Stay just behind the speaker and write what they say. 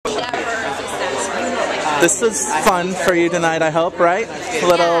this was fun for you tonight, I hope, right? A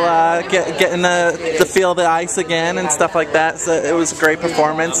little getting to feel the ice again and stuff like that. So it was a great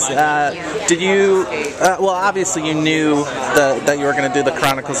performance. Did you? Well, obviously you knew that you were going to do the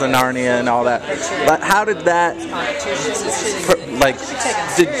Chronicles of Narnia and all that. But how did that? Like,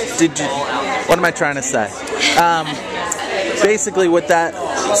 did you? What am I trying to say? Basically, with that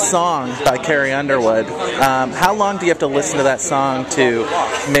song by Carrie Underwood, how long do you have to listen to that song to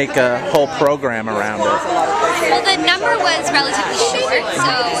make a whole program around it? Well, the number was relatively short,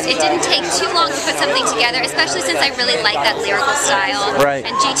 so it didn't take too long to put something together, especially since I really like that lyrical style. Right.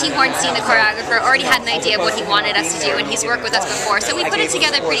 And J.T. Hornstein, the choreographer, already had an idea of what he wanted us to do, and he's worked with us before, so we put it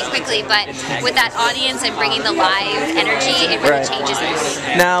together pretty quickly, but with that audience and bringing the live energy, it really changes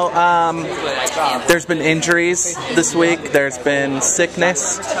it. Now, there's been injuries this week. There's been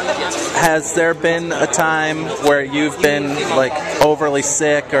sickness. Has there been a time where you've been like overly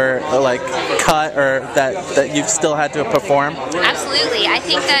sick or like cut, or that you've still had to perform? Absolutely. I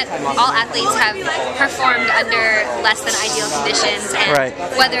think that all athletes have performed under less than ideal conditions, and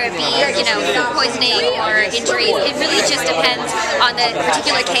whether it be, you know, food poisoning or injuries, it really just depends on the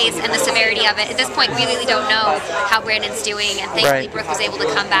particular case and the severity of it. At this point, we really don't know how Brandon's doing, and thankfully Brooke was able to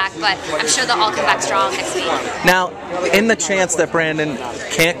come back, but I'm sure they'll all come back strong next week. Now, in the chance that Brandon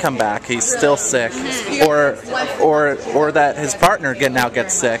can't come back, he's still sick, or that his partner now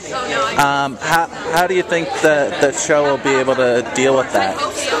gets sick, how do you think the show will be able to deal with that?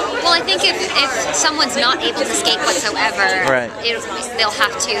 Well, I think if someone's not able to skate whatsoever, they'll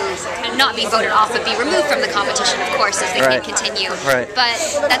have to not be voted off but be removed from the competition, of course, if they can't continue. But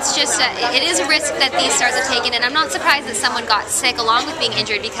that's just, it is a risk that these stars have taken, and I'm not surprised that someone got sick along with being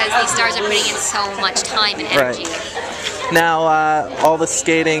injured, because these stars are putting in so much time and energy. Now, all the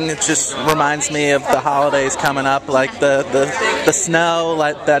skating just reminds me of the holidays coming up, like the snow,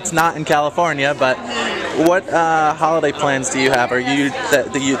 like that's not in California, but what holiday plans do you have, or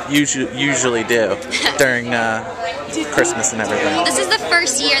that you usually do during Christmas and everything? Well, this is the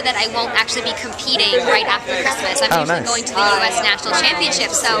first year that I won't actually be competing right after Christmas. I'm usually going to the U.S. National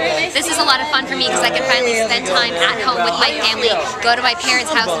Championship, so this is a lot of fun for me because I can finally spend time at home with my family, go to my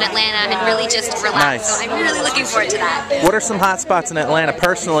parents' house in Atlanta, and really just relax. So I'm really looking forward to that. What are some hot spots in Atlanta?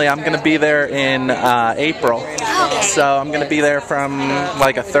 Personally, I'm going to be there in April, so I'm going to be there from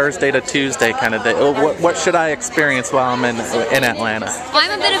like a Thursday to Tuesday kind of day. What should I experience while I'm in Atlanta? Well,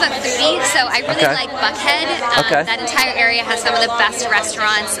 I'm a bit of a foodie, so I really like Buckhead. That entire area has some of the best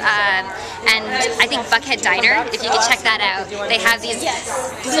restaurants, and I think Buckhead Diner, if you could check that out, they have these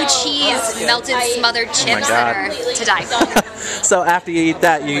blue cheese melted smothered chips that are to die for. So after you eat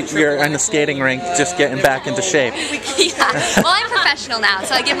that, you're in the skating rink just getting back into shape. Well, I'm professional now,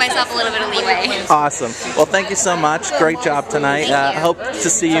 so I give myself a little bit of leeway. Awesome. Well, thank you so much. Great job tonight. I hope to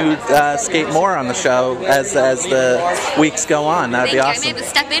see you skate more on the show as the weeks go on. That'd be awesome. I may have to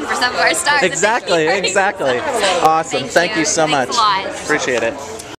step in for some of our stars. Exactly. Awesome. Thank you so much. Thanks a lot. Appreciate it.